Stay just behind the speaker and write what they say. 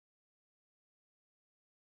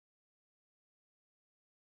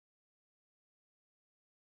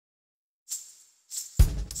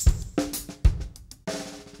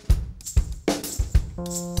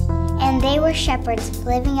And they were shepherds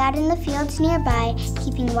living out in the fields nearby,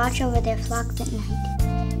 keeping watch over their flocks at night.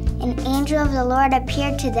 An angel of the Lord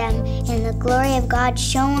appeared to them, and the glory of God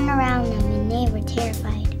shone around them, and they were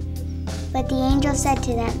terrified. But the angel said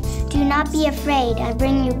to them, "Do not be afraid. I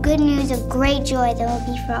bring you good news of great joy that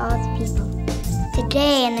will be for all the people.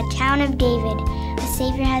 Today in the town of David, a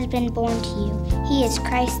Savior has been born to you. He is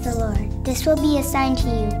Christ the Lord. This will be a sign to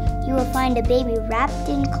you. You will find a baby wrapped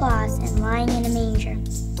in cloths and lying in a manger."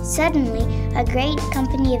 Suddenly, a great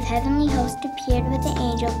company of heavenly hosts appeared with the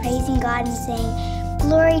angel, praising God and saying,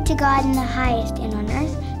 "Glory to God in the highest, and on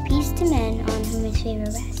earth peace to men on whom his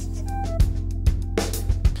favor rests."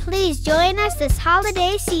 Please join us this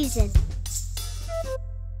holiday season